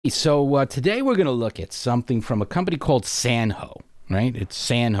So today we're going to look at something from a company called Sanho, right? It's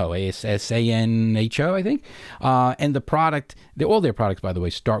Sanho, S-A-N-H-O, I think. And the product, all their products, by the way,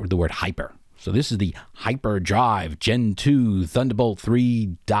 start with the word hyper. So this is the HyperDrive Gen2 Thunderbolt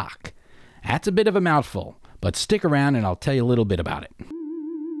 3 Dock. That's a bit of a mouthful, but stick around and I'll tell you a little bit about it.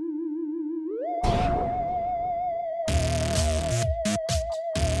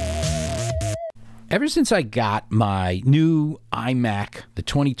 Ever since I got my new iMac, the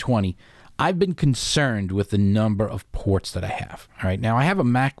 2020, I've been concerned with the number of ports that I have. All right, now I have a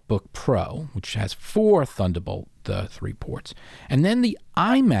MacBook Pro, which has 4 Thunderbolt 3 ports, and then the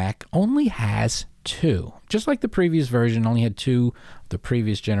iMac only has 2. Just like the previous version only had 2 of the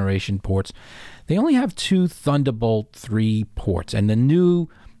previous generation ports, they only have 2 Thunderbolt 3 ports, and the new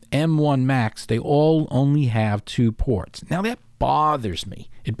M1 Macs, they all only have 2 ports. Now that bothers me.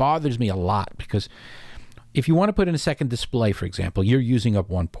 It bothers me a lot because if you want to put in a second display, for example, you're using up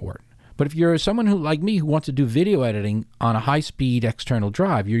 1 port. But if you're someone who, like me, who wants to do video editing on a high-speed external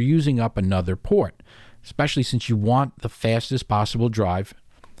drive, you're using up another port, especially since you want the fastest possible drive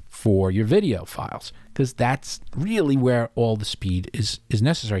for your video files, because that's really where all the speed is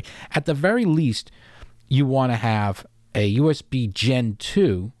necessary. At the very least, you want to have a USB Gen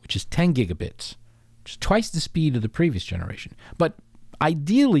 2, which is 10 gigabits, which is twice the speed of the previous generation. But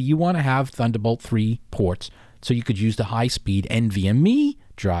ideally, you want to have Thunderbolt 3 ports so you could use the high-speed NVMe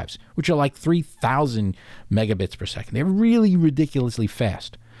drives, which are like 3,000 megabits per second. They're really ridiculously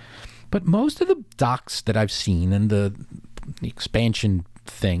fast. But most of the docks that I've seen and the expansion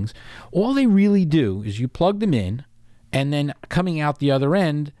things, all they really do is you plug them in, and then coming out the other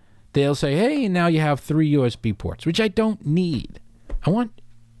end, they'll say, hey, now you have 3 USB ports, which I don't need. I want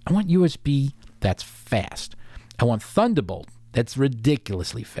USB that's fast. I want Thunderbolt that's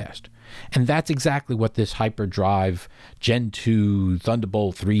ridiculously fast. And that's exactly what this HyperDrive Gen 2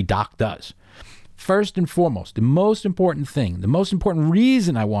 Thunderbolt 3 dock does. First and foremost, the most important thing, the most important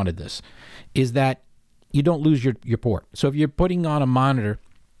reason I wanted this is that you don't lose your port. So if you're putting on a monitor,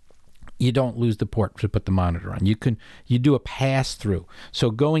 you don't lose the port to put the monitor on. You do a pass-through.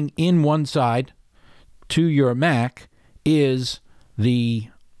 So going in one side to your Mac is the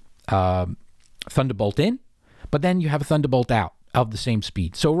Thunderbolt in, but then you have a Thunderbolt out of the same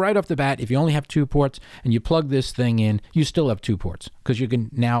speed. So right off the bat, if you only have 2 ports and you plug this thing in, you still have 2 ports because you can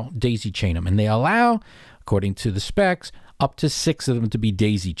now daisy chain them. And they allow, according to the specs, up to 6 of them to be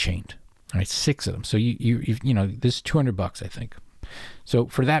daisy chained. All right, 6 of them. So you know, this is $200, I think. So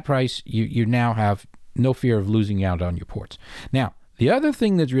for that price, you now have no fear of losing out on your ports. Now, the other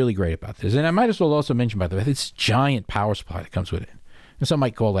thing that's really great about this, and I might as well also mention, by the way, this giant power supply that comes with it. And some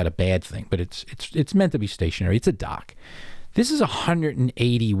might call that a bad thing, but it's meant to be stationary. It's a dock. This is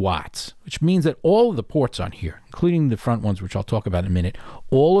 180 watts, which means that all of the ports on here, including the front ones, which I'll talk about in a minute,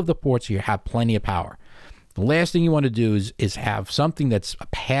 all of the ports here have plenty of power. The last thing you want to do is have something that's a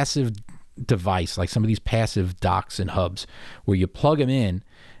passive device, like some of these passive docks and hubs, where you plug them in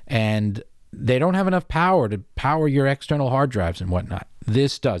and they don't have enough power to power your external hard drives and whatnot.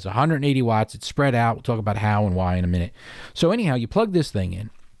 This does 180 watts. It's spread out. We'll talk about how and why in a minute. So anyhow, you plug this thing in,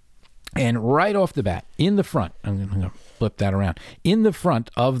 and right off the bat, in the front, I'm going to flip that around, in the front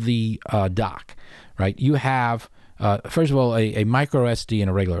of the dock, right, you have, first of all, a micro SD and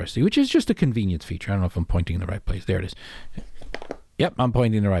a regular SD, which is just a convenience feature. I don't know if I'm pointing in the right place. There it is. Yep, I'm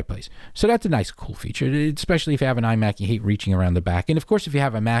pointing in the right place. So that's a nice, cool feature, especially if you have an iMac, you hate reaching around the back. And of course, if you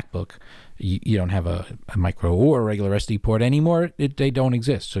have a MacBook, you don't have a micro or a regular SD port anymore. They don't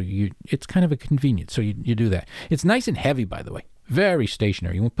exist. So it's kind of a convenience. So you do that. It's nice and heavy, by the way. Very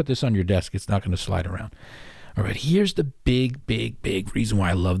stationary. You won't put this on your desk. It's not going to slide around. All right, here's the big, big, big reason why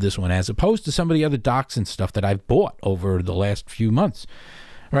I love this one, as opposed to some of the other docks and stuff that I've bought over the last few months.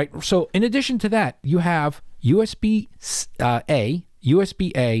 All right, so in addition to that, you have USB-A,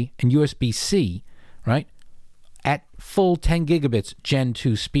 USB-A, and USB-C, right, at full 10 gigabits Gen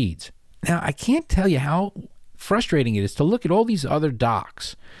 2 speeds. Now, I can't tell you how frustrating it is to look at all these other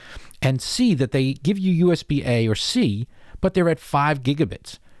docks and see that they give you USB-A or C, but they're at 5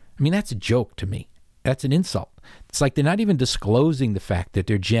 gigabits. I mean, that's a joke to me. That's an insult. It's like they're not even disclosing the fact that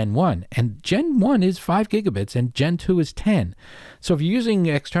they're Gen 1. And Gen 1 is 5 gigabits and Gen 2 is 10. So if you're using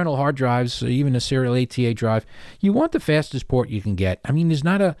external hard drives, or even a serial ATA drive, you want the fastest port you can get. I mean, there's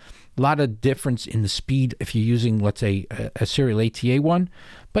not a lot of difference in the speed if you're using, let's say, a serial ATA one.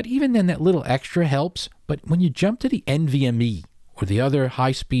 But even then, that little extra helps. But when you jump to the NVMe or the other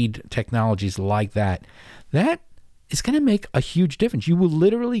high-speed technologies like that, that is going to make a huge difference. You will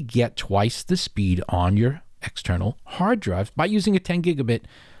literally get twice the speed on your external hard drives by using a 10 gigabit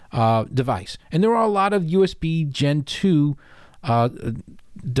device. And there are a lot of USB Gen 2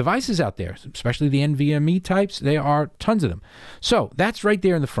 devices out there, especially the NVMe types. There are tons of them. So that's right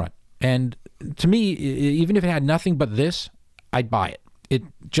there in the front. And to me, even if it had nothing but this, I'd buy it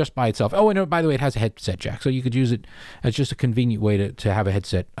just by itself. Oh, and by the way, it has a headset jack, so you could use it as just a convenient way to have a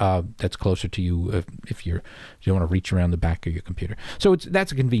headset that's closer to you if you don't want to reach around the back of your computer. So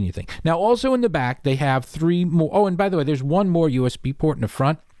that's a convenient thing. Now, also in the back, they have 3 more. Oh, and by the way, there's 1 more USB port in the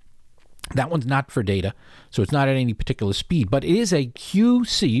front. That one's not for data, so it's not at any particular speed, but it is a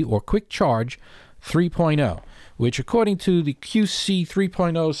QC, or Quick Charge 3.0, which according to the QC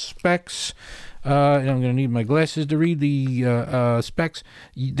 3.0 specs, and I'm going to need my glasses to read the specs,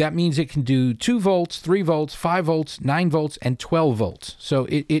 that means it can do 2 volts, 3 volts, 5 volts, 9 volts, and 12 volts. So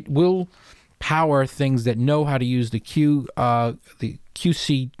it will power things that know how to use the QC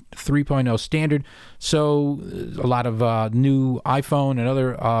 3.0 standard. So a lot of new iPhone and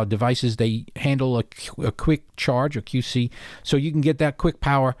other devices, they handle a quick charge, or QC, so you can get that quick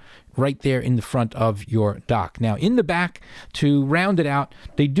power right there in the front of your dock. Now, in the back, to round it out,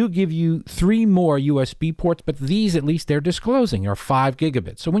 they do give you 3 more USB ports, but these, at least they're disclosing, are 5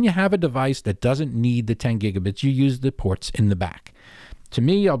 gigabits. So when you have a device that doesn't need the 10 gigabits, you use the ports in the back. To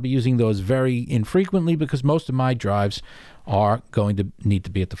me, I'll be using those very infrequently because most of my drives are going to need to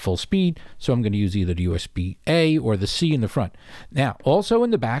be at the full speed, so I'm going to use either the USB-A or the C in the front. Now, also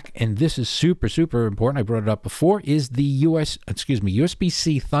in the back, and this is super, super important, I brought it up before, is the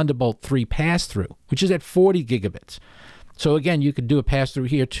USB-C Thunderbolt 3 pass-through, which is at 40 gigabits. So again, you could do a pass-through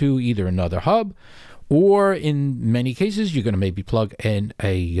here to either another hub, or in many cases, you're going to maybe plug in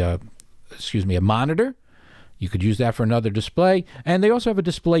a monitor. You could use that for another display, and they also have a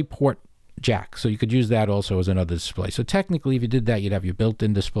display port jack, so you could use that also as another display. So technically, if you did that, you'd have your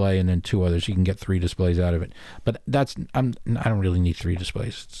built-in display and then 2 others. You can get 3 displays out of it. But I don't really need 3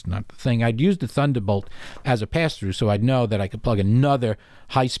 displays. It's not the thing. I'd use the Thunderbolt as a pass-through, so I'd know that I could plug another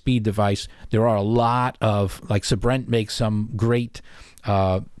high-speed device. There are a lot of, like Sabrent makes some great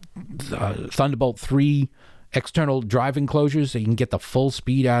Thunderbolt 3 external drive enclosures, so you can get the full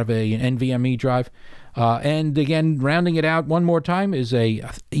speed out of an NVMe drive. And again, rounding it out one more time, is a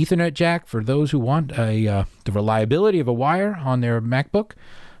Ethernet jack for those who want the reliability of a wire on their MacBook.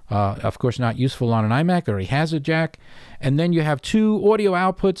 Of course, not useful on an iMac. It already has a jack. And then you have 2 audio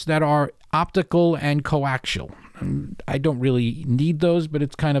outputs that are optical and coaxial. I don't really need those, but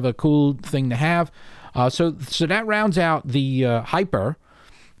it's kind of a cool thing to have. So that rounds out the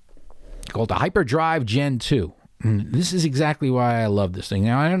called the HyperDrive Gen2. And this is exactly why I love this thing.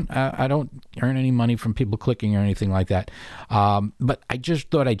 Now, I don't earn any money from people clicking or anything like that, but I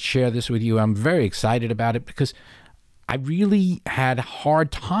just thought I'd share this with you. I'm very excited about it because I really had a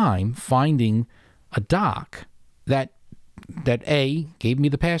hard time finding a dock that A, gave me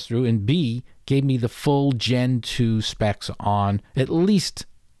the pass-through, and B, gave me the full Gen 2 specs on at least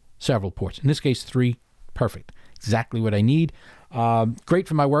several ports. In this case, 3. Perfect. Exactly what I need. Great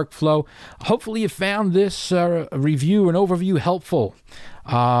for my workflow. Hopefully you found this review and overview helpful.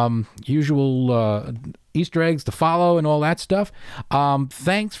 Usual Easter eggs to follow and all that stuff.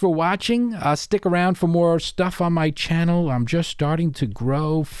 Thanks for watching. Stick around for more stuff on my channel. I'm just starting to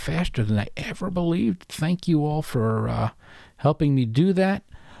grow faster than I ever believed. Thank you all for helping me do that.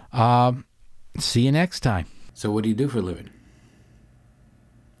 See you next time. So what do you do for a living?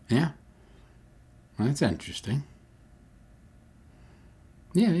 Yeah. Well, that's interesting.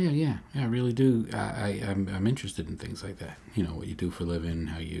 Yeah, I really do. I'm interested in things like that. You know, what you do for a living,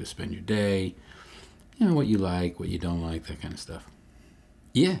 how you spend your day, you know, what you like, what you don't like, that kind of stuff.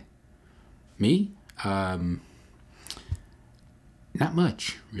 Yeah. Me? Not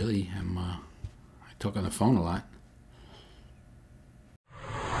much, really. I talk on the phone a lot.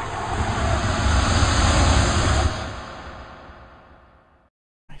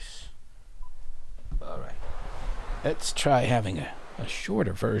 Nice. All right. Let's try having a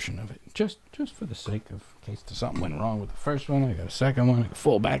shorter version of it, just for the sake of, in case something went wrong with the first one. I got a second one. I can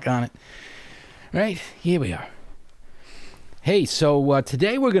fall back on it. Right, here we are. Hey, so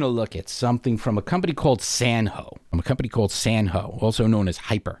today we're going to look at something from a company called Sanho. Also known as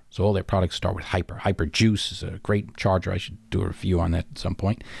Hyper. So all their products start with Hyper. Hyper Juice is a great charger. I should do a review on that at some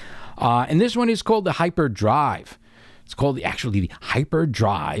point. And this one is called the HyperDrive. It's called the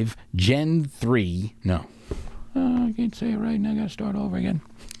HyperDrive Gen 3. No. I can't say it right now. I got to start over again.